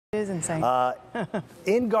It is insane.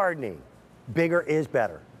 In gardening, bigger is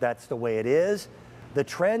better. That's the way it is. The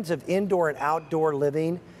trends of indoor and outdoor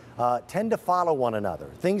living tend to follow one another.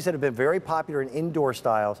 Things that have been very popular in indoor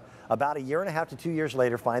styles about 1.5 to 2 years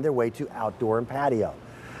later find their way to outdoor and patio.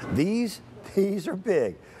 These are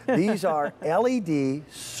big. These are LED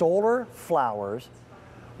solar flowers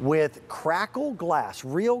with Crackle glass,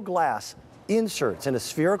 real glass inserts in a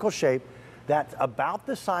spherical shape that's about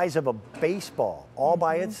the size of a baseball all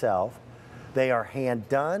by itself. They are hand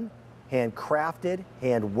done, hand crafted,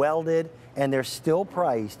 hand welded, and they're still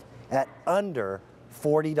priced at under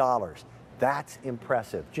 $40. That's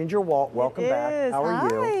impressive. Ginger Walt, welcome back. How are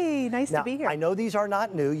you? Hi, nice to be here. I know these are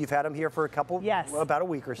not new. You've had them here for about a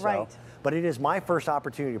week or so. Right. But it is my first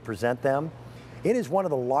opportunity to present them. It is one of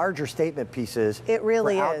the larger statement pieces it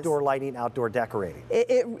really for is. Outdoor lighting, outdoor decorating.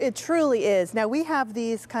 It truly is. Now we have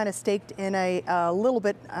these kind of staked in a little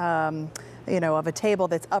bit, you know, of a table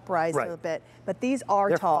that's upraised a little bit, but these are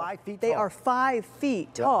tall. They're 5 feet tall. They are 5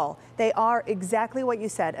 feet tall. They are exactly what you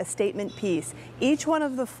said, a statement piece. Each one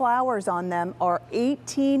of the flowers on them are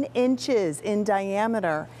 18 inches in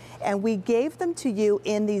diameter, and we gave them to you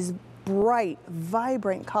in these bright,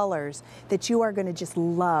 vibrant colors that you are going to just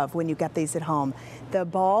love when you get these at home. The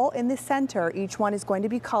ball in the center, each one is going to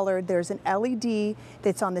be colored. There's an LED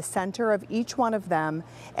that's on the center of each one of them,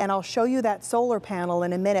 and I'll show you that solar panel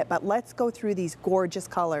in a minute, but let's go through these gorgeous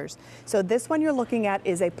colors. So this one you're looking at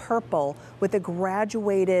is a purple with a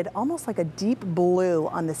graduated, almost like a deep blue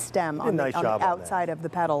on the stem, on the outside of the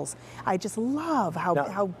petals. I just love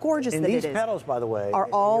how gorgeous that it is. And these petals, by the way, are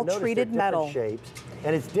all treated metal shapes,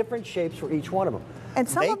 and it's different shapes for each one of them. And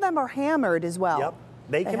some of them are hammered as well. Yep,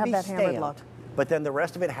 they can be that hammered look. stamped, but then the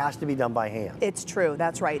rest of it has to be done by hand. It's true,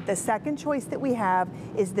 that's right. The second choice that we have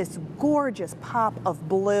is this gorgeous pop of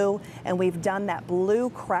blue, and we've done that blue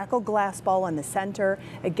Crackle glass ball in the center,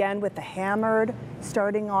 again with the hammered,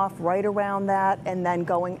 starting off right around that, and then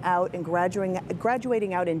going out and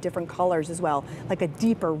graduating out in different colors as well, like a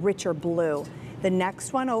deeper, richer blue. The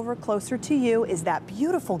next one over closer to you is that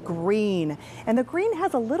beautiful green, and the green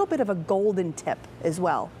has a little bit of a golden tip as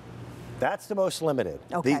well. That's the most limited.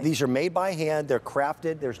 Okay. These are made by hand, they're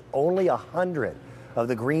crafted. There's only 100 of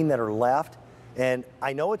the green that are left. And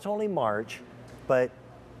I know it's only March, but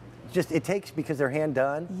just it takes, because they're hand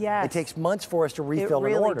done, it takes months for us to refill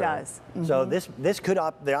an order. It really does. So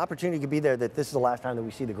the opportunity could be there that this is the last time that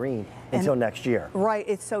we see the green until next year. Right,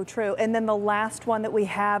 it's so true. And then the last one that we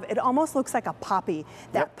have, it almost looks like a poppy.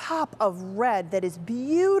 That pop of red that is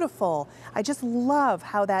beautiful. I just love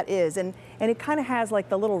how that is. And it kind of has like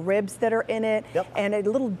the little ribs that are in it and a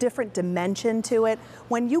little different dimension to it.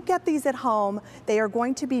 When you get these at home, they are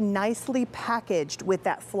going to be nicely packaged with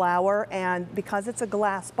that flower, and because it's a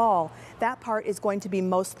glass ball, that part is going to be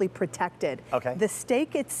mostly protected. Okay. The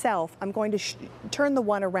stake itself, I'm going to turn the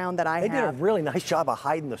one around that I have. They did a really nice job of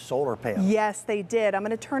hiding the solar panel. Yes, they did. I'm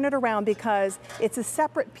going to turn it around because it's a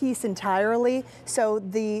separate piece entirely. So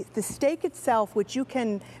the stake itself, which you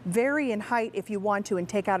can vary in height if you want to and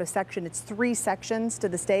take out a section, it's 3 sections to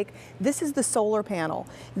the stake. This is the solar panel.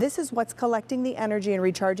 This is what's collecting the energy and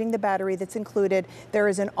recharging the battery that's included. There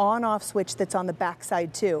is an on-off switch that's on the back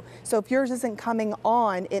side too. So if yours isn't coming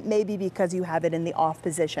on, it may be because you have it in the off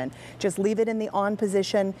position. Just leave it in the on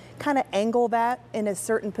position, kind of angle that in a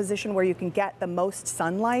certain position where you can get the most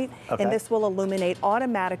sunlight, and this will illuminate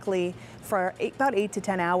automatically for about 8 to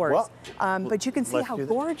 10 hours. Well, but you can see how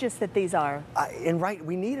gorgeous that these are. And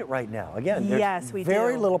we need it right now. Again, there's we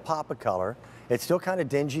very do. little pop of color. It's still kind of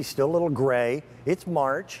dingy, still a little gray. It's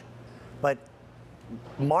March, but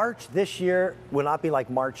March this year will not be like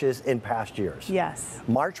March is in past years. Yes.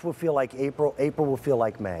 March will feel like April. April will feel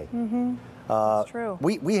like May. That's true.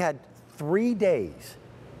 We had 3 days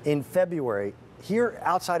in February here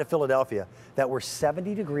outside of Philadelphia that were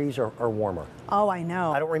 70 degrees or warmer. Oh, I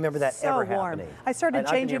know. I don't remember that ever happening. I started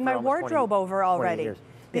changing my wardrobe over already.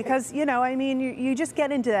 Because, you know, I mean, you just get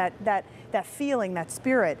into that feeling, that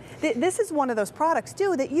spirit. This is one of those products,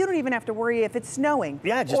 too, that you don't even have to worry if it's snowing.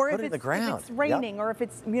 Yeah, just put it in the ground. If it's raining or if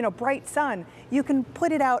it's, you know, bright sun. You can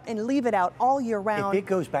put it out and leave it out all year round. If it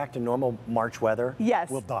goes back to normal March weather,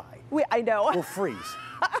 we'll die. I know. We'll freeze.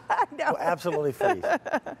 I know. We'll absolutely freeze.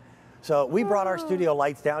 So we brought our studio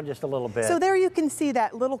lights down just a little bit. So there you can see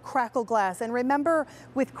that little Crackle glass. And remember,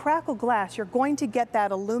 with Crackle glass, you're going to get that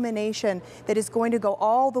illumination that is going to go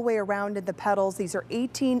all the way around in the petals. These are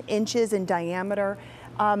 18 inches in diameter.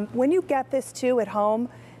 When you get this too at home,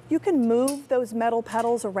 you can move those metal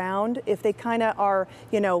petals around if they kind of are,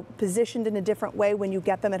 you know, positioned in a different way when you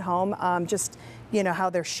get them at home. Just you know, how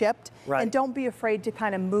they're shipped. Right. And don't be afraid to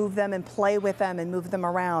kind of move them and play with them and move them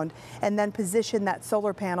around, and then position that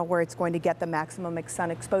solar panel where it's going to get the maximum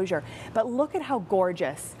sun exposure. But look at how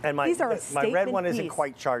gorgeous. And These are a my red one statement isn't piece.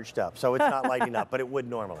 quite charged up, so it's not lighting up, but it would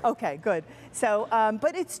normally. Okay, good. So,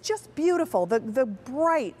 but it's just beautiful. The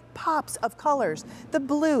bright pops of colors, the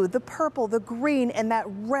blue, the purple, the green, and that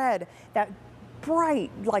red, that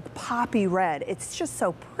bright, like poppy red. It's just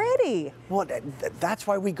so pretty. Well, that's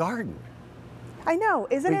why we garden. I know,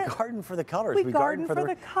 isn't it? We garden for the colors. We garden for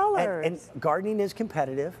the colors. And gardening is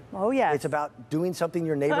competitive. Oh, yes. It's about doing something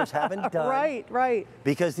your neighbors haven't done. Right, right.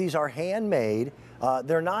 Because these are handmade.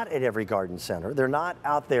 They're not at every garden center. They're not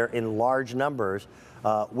out there in large numbers.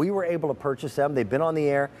 We were able to purchase them. They've been on the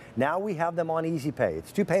air. Now we have them on Easy Pay.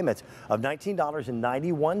 It's 2 payments of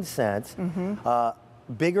 $19.91.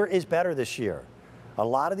 Bigger is better this year. A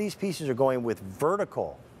lot of these pieces are going with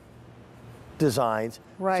vertical designs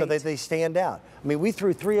so that they stand out. I mean, we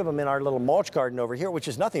threw 3 of them in our little mulch garden over here, which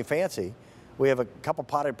is nothing fancy. We have a couple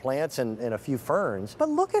potted plants and a few ferns. But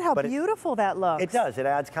look at how beautiful that looks. It does. It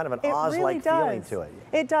adds kind of an Oz-like feeling to it.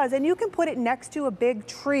 It does. And you can put it next to a big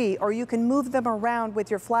tree, or you can move them around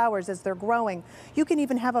with your flowers as they're growing. You can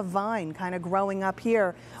even have a vine kind of growing up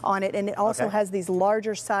here on it. And it also has these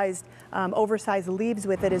larger sized, oversized leaves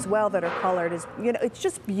with it as well that are colored. You know, it's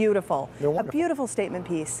just beautiful. They're wonderful. A beautiful statement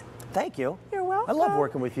piece. Thank you. You're welcome. I love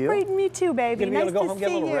working with you. Great, me too, baby. You're gonna nice be able to go home and get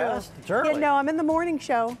a little rest? It's early. Yeah, no, I'm in the morning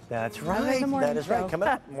show. That's right. That is right. Coming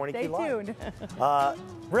up, Morning Stay Key Live. tuned.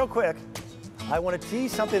 Real quick, I want to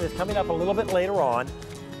tease something that's coming up a little bit later on.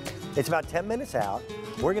 It's about 10 minutes out.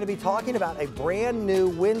 We're going to be talking about a brand new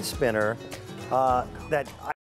wind spinner that